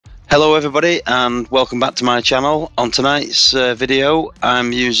Hello everybody and welcome back to my channel. On tonight's video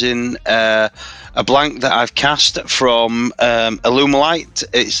I'm using a blank that I've cast from Alumilite.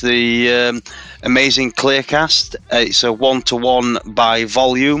 It's the amazing clear cast. It's a 1:1 by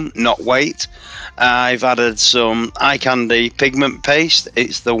volume, not weight. I've added some Eye Candy Pigment Paste.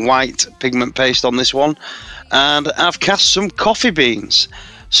 It's the white pigment paste on this one, and I've cast some coffee beans.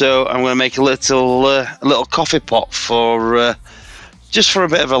 So I'm going to make a little coffee pot for just for a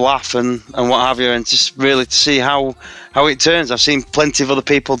bit of a laugh and what have you, and just really to see how it turns. I've seen plenty of other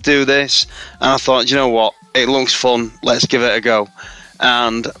people do this, and I thought, you know what, it looks fun, let's give it a go.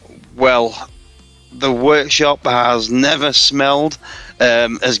 And well, the workshop has never smelled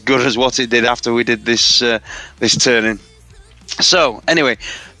as good as what it did after we did this turning. So anyway,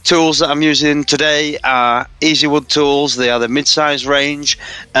 tools that I'm using today are Easy Wood tools. They are the mid-size range,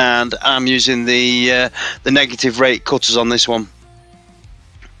 and I'm using the negative rake cutters on this one.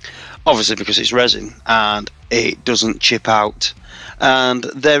 Obviously because it's resin and it doesn't chip out. And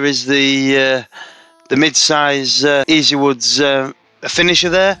there is the mid-size Easy Woods finisher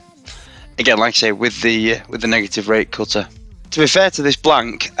there. Again, like I say, with the negative rake cutter. To be fair to this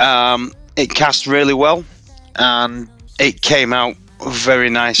blank, it cast really well and it came out very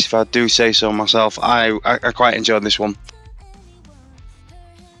nice, if I do say so myself. I quite enjoyed this one.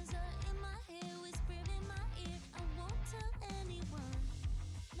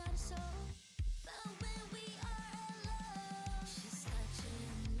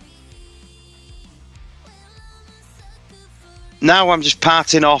 Now I'm just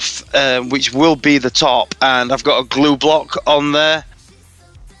parting off which will be the top, and I've got a glue block on there.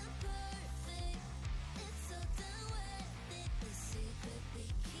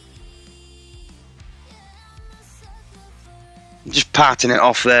 Just parting it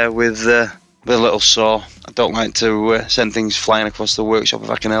off there with a little saw. I don't like to send things flying across the workshop if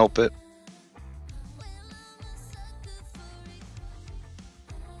I can help it.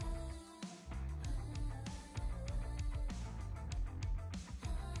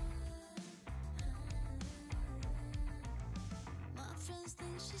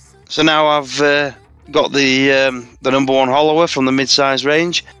 So now I've got the #1 hollower from the mid-size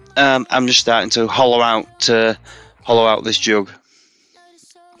range, and I'm just starting to hollow out this jug,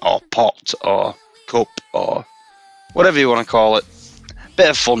 or pot, or cup, or whatever you want to call it. Bit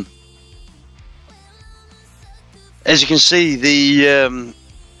of fun. As you can see, the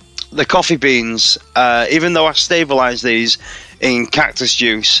coffee beans, even though I stabilised these in cactus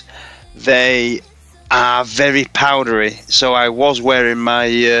juice, they are very powdery. So I was wearing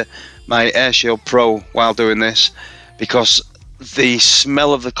my my Air Shield Pro while doing this, because the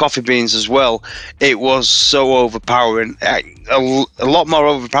smell of the coffee beans as well, it was so overpowering, a lot more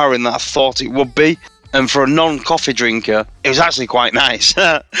overpowering than I thought it would be. And for a non-coffee drinker, it was actually quite nice.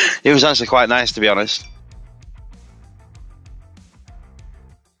 It was actually quite nice, to be honest.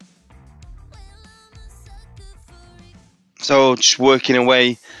 So just working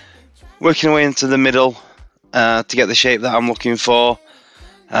away into the middle to get the shape that I'm looking for,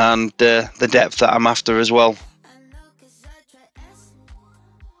 and the depth that I'm after as well.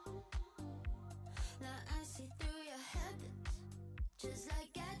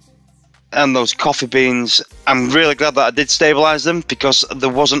 And those coffee beans, I'm really glad that I did stabilise them, because there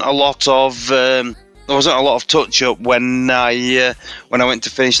wasn't a lot of touch up when I went to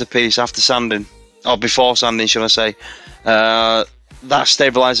finish the piece after sanding, or before sanding, should I say. That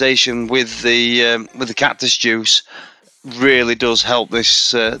stabilisation with the cactus juice really does help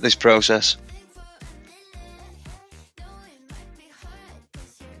this this process.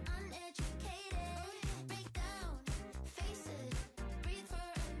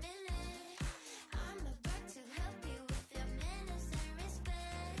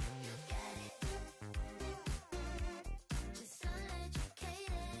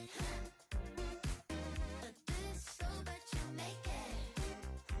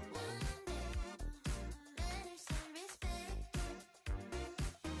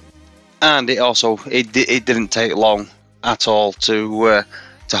 And it didn't take long at all to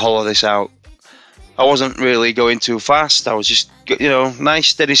hollow this out. I wasn't really going too fast. I was just, you know, nice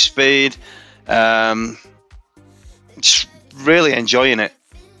steady speed, just really enjoying it.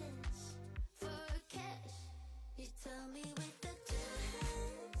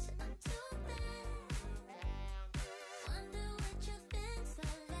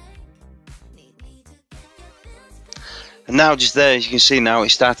 And now just there, as you can see now,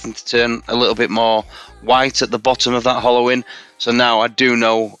 it's starting to turn a little bit more white at the bottom of that hollowing. So now I do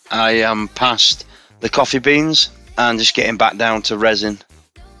know I am past the coffee beans and just getting back down to resin.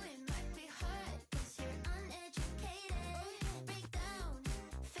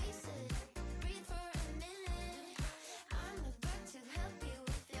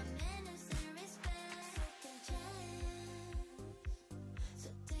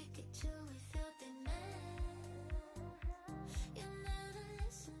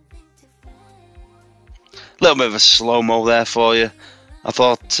 little bit of a slow-mo there for you. I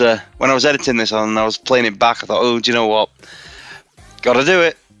thought when I was editing this and I was playing it back, I thought, oh, do you know what? Gotta do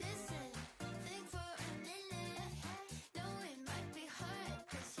it.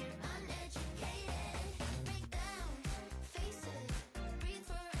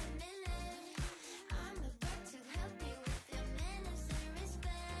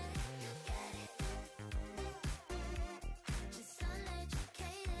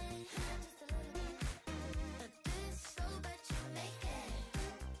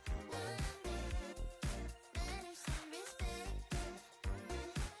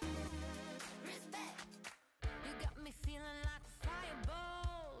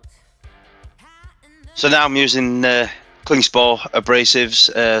 So now I'm using cling spore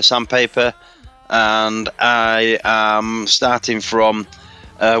abrasives, sandpaper, and I am starting from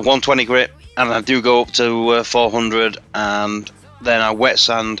 120 grit, and I do go up to 400, and then I wet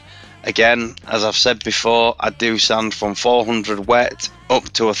sand again. As I've said before, I do sand from 400 wet up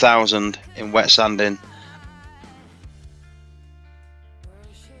to 1000 in wet sanding.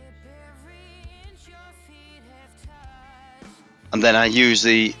 And then I use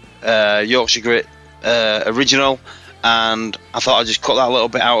the Yorkshire grit original, and I thought I'd just cut that a little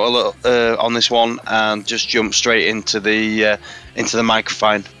bit out a little on this one and just jump straight into the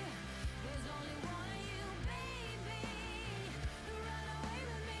Microfine.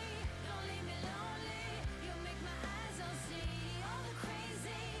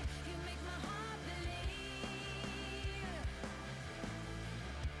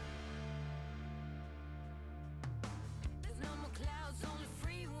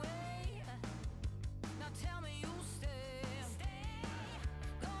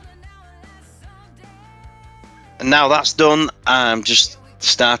 And now that's done, I'm just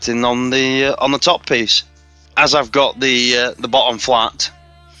starting on the top piece. As I've got the bottom flat,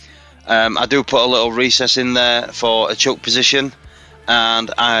 I do put a little recess in there for a choke position, and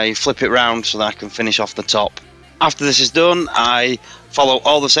I flip it round so that I can finish off the top. After this is done, I follow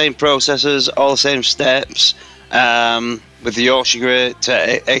all the same processes, all the same steps with the Yorkshire grit,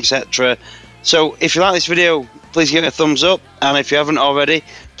 etc. So if you like this video, please give it a thumbs up, and if you haven't already,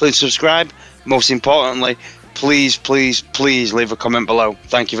 please subscribe. Most importantly, please leave a comment below.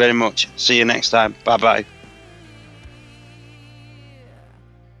 Thank you very much. See you next time. Bye bye.